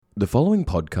The following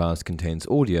podcast contains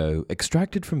audio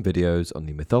extracted from videos on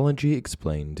the Mythology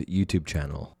Explained YouTube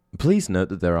channel. Please note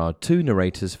that there are two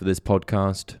narrators for this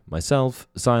podcast, myself,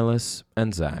 Silas,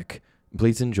 and Zach.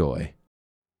 Please enjoy.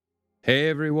 Hey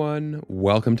everyone,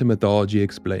 welcome to Mythology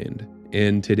Explained.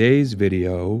 In today's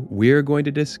video, we're going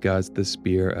to discuss the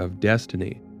Spear of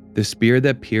Destiny, the spear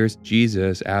that pierced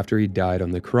Jesus after he died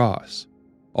on the cross,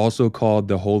 also called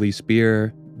the Holy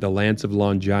Spear, the Lance of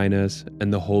Longinus,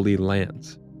 and the Holy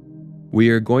Lance. We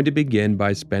are going to begin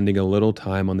by spending a little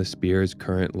time on the spear's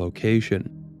current location,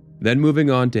 then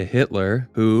moving on to Hitler,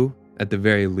 who, at the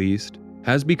very least,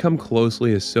 has become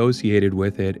closely associated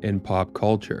with it in pop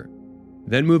culture,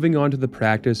 then moving on to the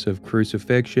practice of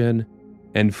crucifixion,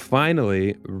 and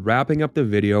finally wrapping up the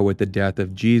video with the death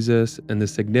of Jesus and the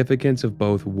significance of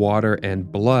both water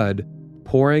and blood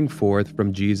pouring forth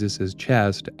from Jesus'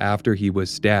 chest after he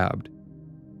was stabbed.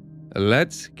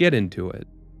 Let's get into it.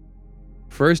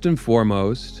 First and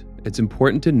foremost, it's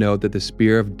important to note that the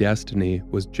Spear of Destiny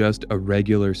was just a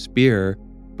regular spear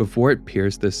before it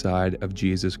pierced the side of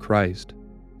Jesus Christ.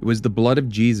 It was the blood of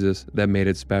Jesus that made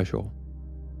it special.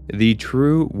 The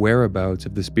true whereabouts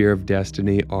of the Spear of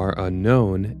Destiny are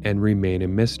unknown and remain a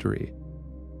mystery.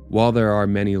 While there are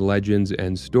many legends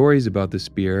and stories about the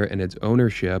spear and its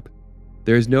ownership,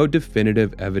 there is no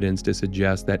definitive evidence to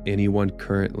suggest that anyone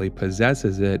currently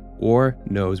possesses it or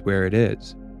knows where it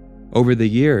is. Over the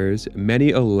years,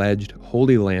 many alleged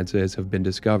holy lances have been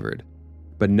discovered,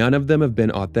 but none of them have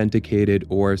been authenticated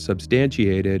or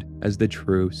substantiated as the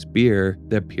true spear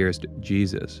that pierced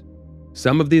Jesus.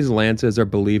 Some of these lances are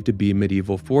believed to be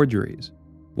medieval forgeries,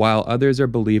 while others are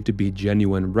believed to be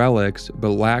genuine relics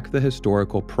but lack the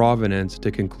historical provenance to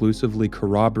conclusively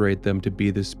corroborate them to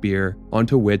be the spear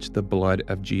onto which the blood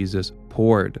of Jesus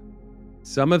poured.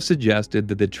 Some have suggested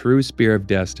that the true Spear of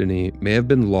Destiny may have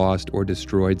been lost or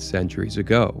destroyed centuries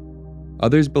ago.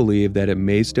 Others believe that it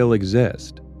may still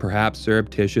exist, perhaps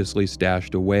surreptitiously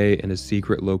stashed away in a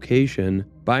secret location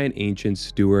by an ancient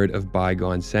steward of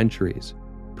bygone centuries,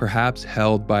 perhaps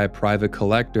held by a private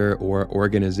collector or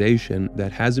organization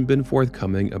that hasn't been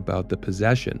forthcoming about the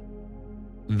possession.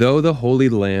 Though the Holy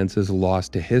Lance is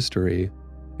lost to history,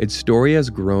 its story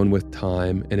has grown with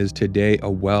time and is today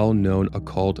a well-known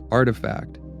occult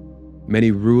artifact. Many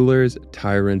rulers,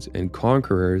 tyrants, and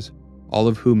conquerors, all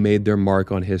of whom made their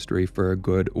mark on history for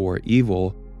good or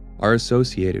evil, are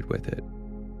associated with it.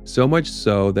 So much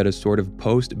so that a sort of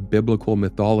post-biblical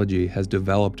mythology has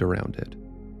developed around it.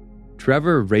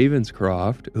 Trevor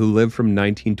Ravenscroft, who lived from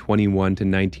 1921 to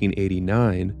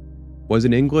 1989, was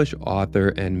an English author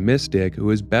and mystic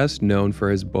who is best known for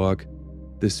his book,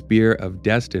 The Spear of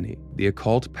Destiny, the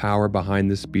occult power behind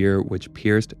the spear which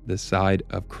pierced the side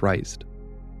of Christ.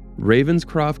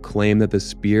 Ravenscroft claimed that the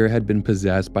spear had been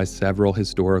possessed by several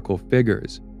historical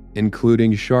figures,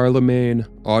 including Charlemagne,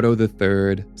 Otto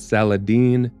III,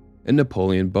 Saladin, and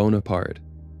Napoleon Bonaparte,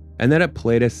 and that it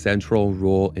played a central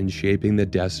role in shaping the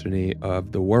destiny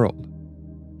of the world.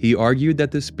 He argued that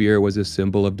the spear was a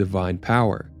symbol of divine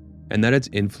power, and that its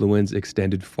influence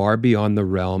extended far beyond the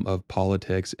realm of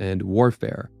politics and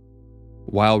warfare.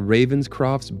 While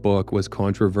Ravenscroft's book was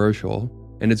controversial,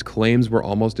 and its claims were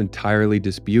almost entirely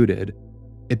disputed,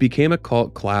 it became a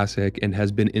cult classic and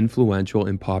has been influential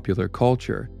in popular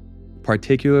culture,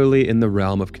 particularly in the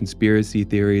realm of conspiracy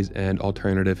theories and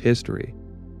alternative history.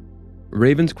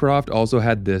 Ravenscroft also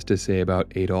had this to say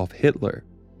about Adolf Hitler.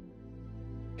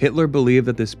 Hitler believed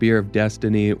that the Spear of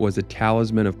Destiny was a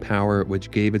talisman of power which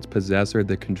gave its possessor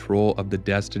the control of the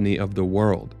destiny of the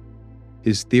world.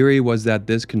 His theory was that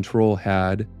this control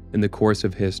had, in the course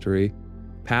of history,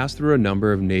 passed through a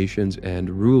number of nations and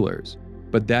rulers,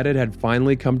 but that it had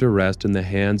finally come to rest in the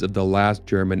hands of the last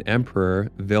German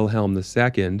emperor, Wilhelm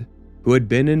II, who had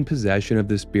been in possession of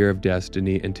the Spear of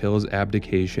Destiny until his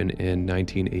abdication in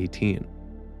 1918.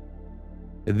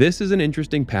 This is an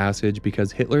interesting passage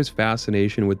because Hitler's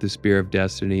fascination with the Spear of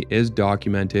Destiny is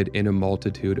documented in a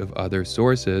multitude of other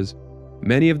sources,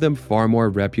 many of them far more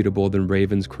reputable than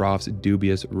Ravenscroft's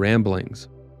dubious ramblings.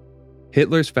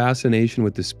 Hitler's fascination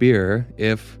with the spear,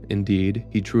 if, indeed,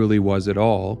 he truly was at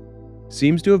all,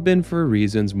 seems to have been for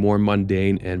reasons more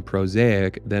mundane and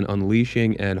prosaic than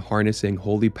unleashing and harnessing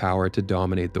holy power to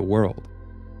dominate the world.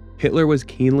 Hitler was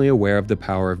keenly aware of the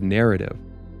power of narrative,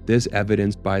 this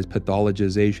evidenced by his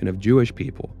pathologization of Jewish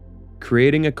people,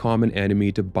 creating a common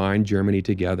enemy to bind Germany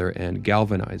together and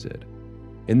galvanize it.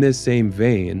 In this same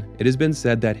vein, it has been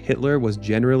said that Hitler was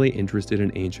generally interested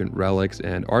in ancient relics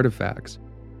and artifacts,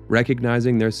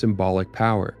 recognizing their symbolic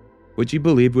power, which he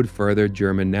believed would further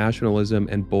German nationalism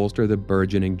and bolster the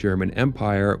burgeoning German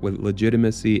Empire with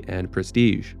legitimacy and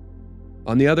prestige.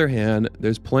 On the other hand,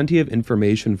 there's plenty of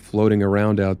information floating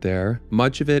around out there,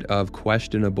 much of it of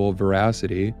questionable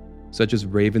veracity, such as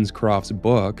Ravenscroft's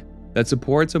book, that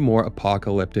supports a more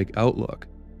apocalyptic outlook,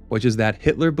 which is that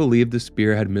Hitler believed the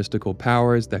spear had mystical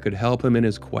powers that could help him in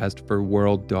his quest for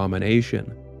world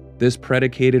domination. This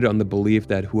predicated on the belief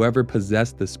that whoever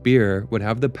possessed the spear would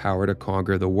have the power to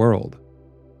conquer the world.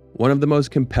 One of the most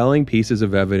compelling pieces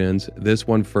of evidence, this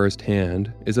one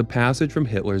firsthand, is a passage from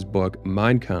Hitler's book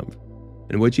Mein Kampf,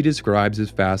 in which he describes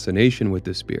his fascination with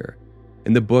the spear.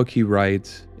 In the book he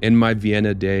writes, "In my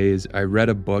Vienna days, I read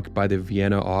a book by the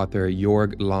Vienna author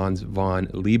Georg Lanz von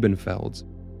Liebenfels,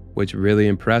 which really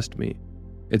impressed me.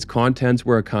 Its contents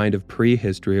were a kind of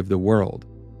prehistory of the world,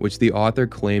 which the author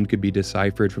claimed could be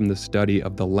deciphered from the study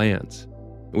of the lance.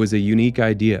 It was a unique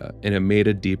idea, and it made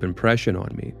a deep impression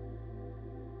on me."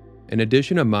 In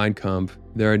addition to Mein Kampf,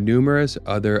 there are numerous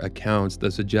other accounts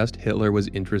that suggest Hitler was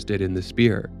interested in the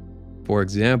spear. For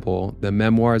example, the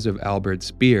memoirs of Albert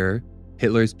Speer,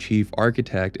 Hitler's chief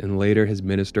architect and later his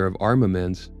minister of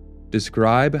armaments,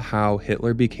 describe how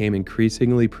Hitler became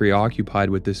increasingly preoccupied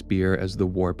with the spear as the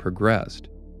war progressed.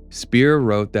 Speer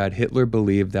wrote that Hitler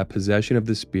believed that possession of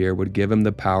the spear would give him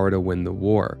the power to win the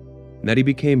war, and that he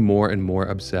became more and more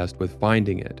obsessed with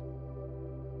finding it.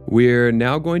 We're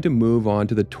now going to move on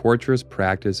to the torturous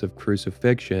practice of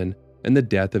crucifixion and the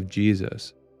death of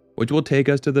Jesus, which will take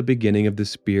us to the beginning of the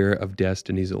Spear of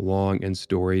Destiny's long and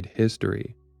storied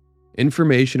history.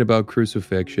 Information about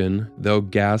crucifixion, though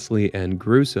ghastly and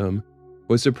gruesome,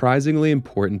 was surprisingly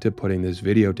important to putting this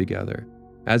video together,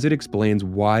 as it explains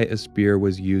why a spear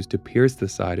was used to pierce the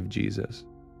side of Jesus.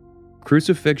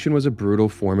 Crucifixion was a brutal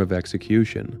form of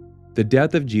execution. The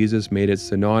death of Jesus made it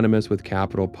synonymous with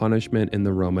capital punishment in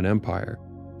the Roman Empire,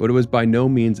 but it was by no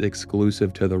means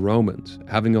exclusive to the Romans,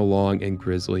 having a long and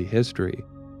grisly history,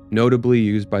 notably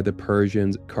used by the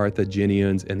Persians,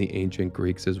 Carthaginians, and the ancient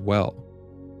Greeks as well.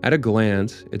 At a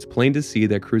glance, it's plain to see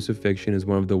that crucifixion is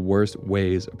one of the worst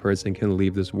ways a person can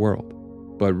leave this world.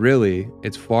 But really,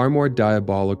 it's far more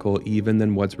diabolical even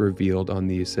than what's revealed on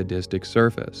the sadistic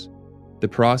surface. The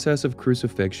process of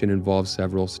crucifixion involves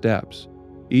several steps,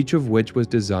 each of which was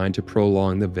designed to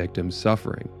prolong the victim's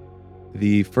suffering.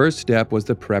 The first step was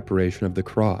the preparation of the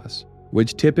cross,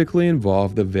 which typically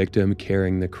involved the victim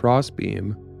carrying the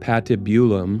crossbeam,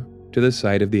 patibulum, to the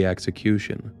site of the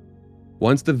execution.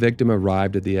 Once the victim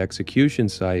arrived at the execution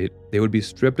site, they would be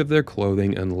stripped of their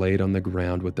clothing and laid on the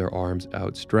ground with their arms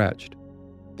outstretched.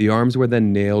 The arms were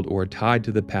then nailed or tied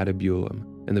to the patibulum,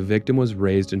 and the victim was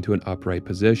raised into an upright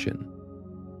position.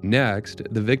 Next,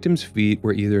 the victim's feet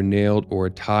were either nailed or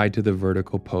tied to the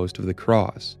vertical post of the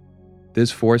cross.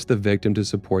 This forced the victim to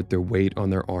support their weight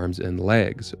on their arms and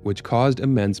legs, which caused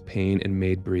immense pain and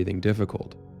made breathing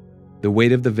difficult. The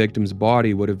weight of the victim's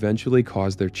body would eventually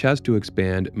cause their chest to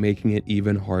expand, making it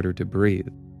even harder to breathe.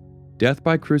 Death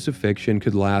by crucifixion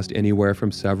could last anywhere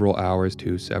from several hours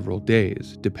to several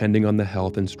days, depending on the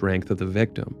health and strength of the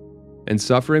victim. And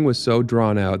suffering was so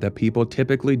drawn out that people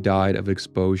typically died of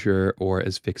exposure or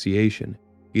asphyxiation,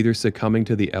 either succumbing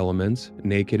to the elements,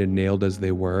 naked and nailed as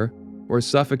they were, or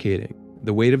suffocating,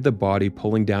 the weight of the body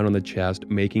pulling down on the chest,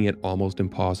 making it almost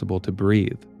impossible to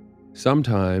breathe.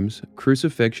 Sometimes,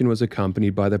 crucifixion was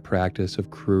accompanied by the practice of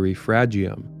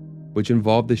crurifragium, which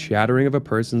involved the shattering of a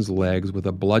person's legs with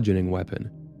a bludgeoning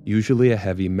weapon, usually a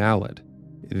heavy mallet.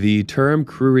 The term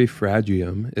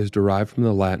crurifragium is derived from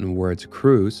the Latin words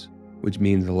crus, which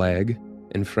means leg,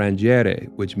 and frangere,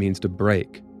 which means to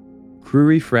break.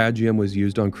 Crurifragium was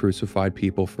used on crucified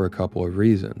people for a couple of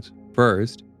reasons.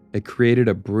 First, it created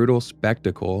a brutal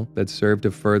spectacle that served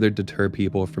to further deter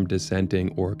people from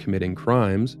dissenting or committing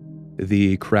crimes,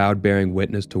 the crowd bearing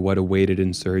witness to what awaited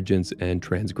insurgents and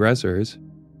transgressors.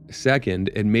 Second,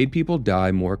 it made people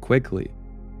die more quickly.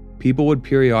 People would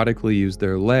periodically use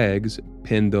their legs,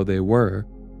 pinned though they were,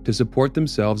 to support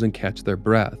themselves and catch their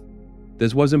breath.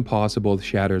 This was impossible with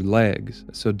shattered legs,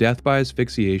 so death by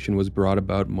asphyxiation was brought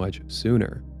about much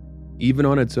sooner. Even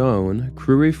on its own,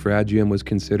 crurifragium was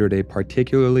considered a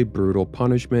particularly brutal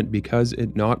punishment because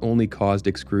it not only caused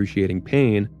excruciating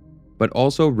pain, but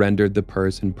also rendered the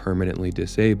person permanently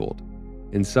disabled.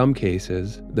 In some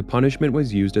cases, the punishment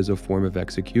was used as a form of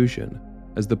execution,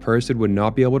 as the person would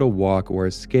not be able to walk or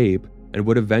escape and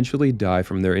would eventually die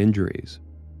from their injuries.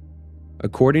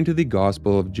 According to the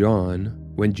Gospel of John,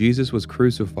 when Jesus was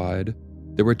crucified,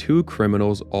 there were two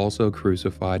criminals also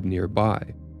crucified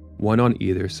nearby, one on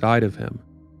either side of him.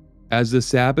 As the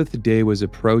Sabbath day was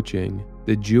approaching,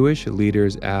 the Jewish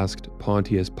leaders asked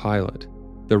Pontius Pilate,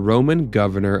 the Roman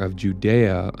governor of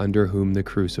Judea under whom the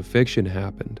crucifixion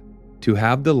happened, to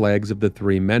have the legs of the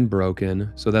 3 men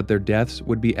broken so that their deaths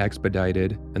would be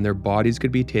expedited and their bodies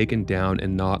could be taken down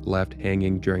and not left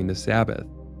hanging during the Sabbath,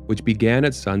 which began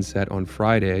at sunset on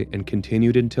Friday and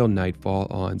continued until nightfall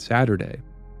on Saturday.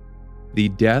 The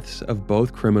deaths of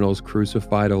both criminals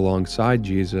crucified alongside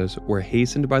Jesus were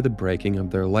hastened by the breaking of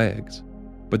their legs,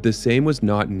 but the same was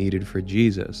not needed for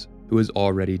Jesus, who is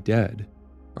already dead.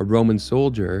 A Roman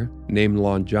soldier, named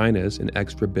Longinus in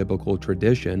extra-biblical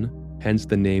tradition, hence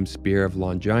the name Spear of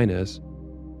Longinus,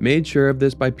 made sure of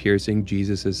this by piercing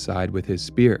Jesus' side with his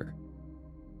spear.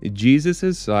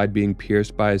 Jesus' side being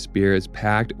pierced by a spear is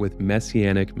packed with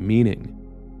messianic meaning.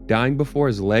 Dying before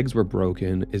his legs were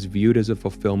broken is viewed as a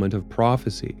fulfillment of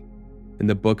prophecy. In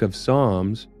the book of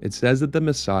Psalms, it says that the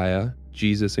Messiah,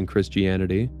 Jesus in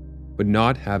Christianity, would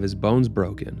not have his bones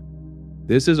broken.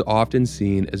 This is often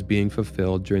seen as being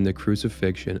fulfilled during the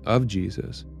crucifixion of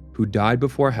Jesus, who died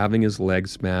before having his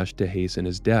legs smashed to hasten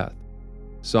his death.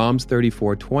 Psalms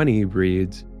 34:20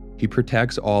 reads, "He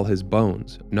protects all his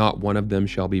bones, not one of them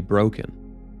shall be broken."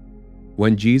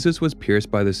 When Jesus was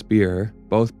pierced by the spear,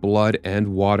 both blood and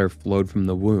water flowed from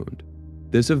the wound.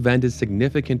 This event is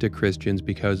significant to Christians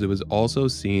because it was also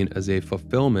seen as a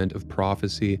fulfillment of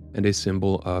prophecy and a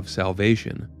symbol of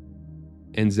salvation.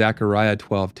 In Zechariah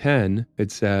 12:10,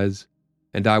 it says,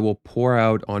 "And I will pour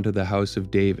out onto the house of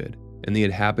David and the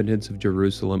inhabitants of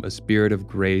Jerusalem a spirit of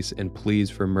grace and pleas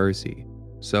for mercy,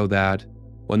 so that,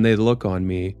 when they look on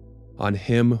me, on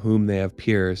him whom they have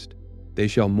pierced, they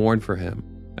shall mourn for him,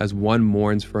 as one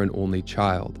mourns for an only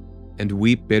child, and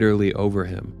weep bitterly over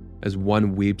him, as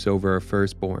one weeps over a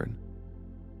firstborn."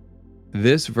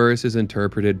 This verse is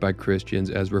interpreted by Christians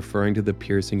as referring to the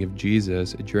piercing of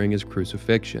Jesus during his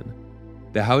crucifixion.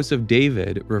 The house of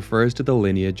David refers to the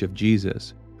lineage of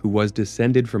Jesus, who was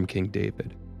descended from King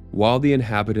David, while the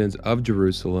inhabitants of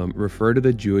Jerusalem refer to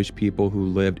the Jewish people who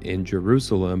lived in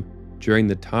Jerusalem during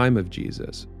the time of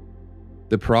Jesus.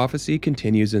 The prophecy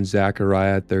continues in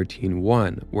Zechariah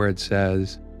 13:1, where it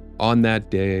says, "On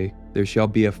that day there shall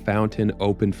be a fountain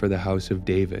opened for the house of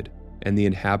David and the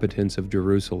inhabitants of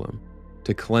Jerusalem,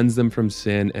 to cleanse them from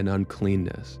sin and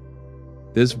uncleanness."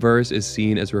 This verse is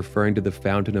seen as referring to the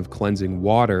fountain of cleansing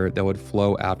water that would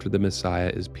flow after the Messiah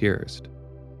is pierced.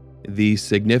 The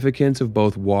significance of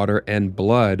both water and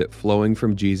blood flowing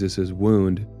from Jesus'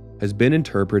 wound has been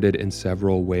interpreted in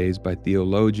several ways by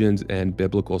theologians and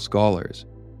biblical scholars.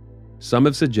 Some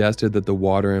have suggested that the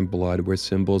water and blood were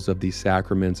symbols of the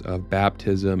sacraments of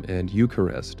baptism and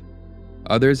Eucharist.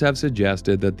 Others have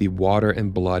suggested that the water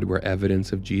and blood were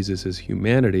evidence of Jesus'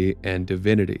 humanity and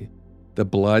divinity, the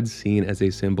blood seen as a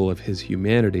symbol of his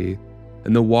humanity,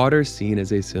 and the water seen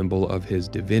as a symbol of his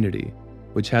divinity,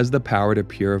 which has the power to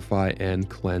purify and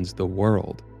cleanse the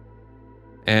world.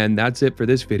 And that's it for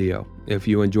this video. If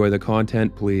you enjoy the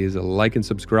content, please like and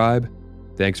subscribe.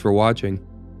 Thanks for watching.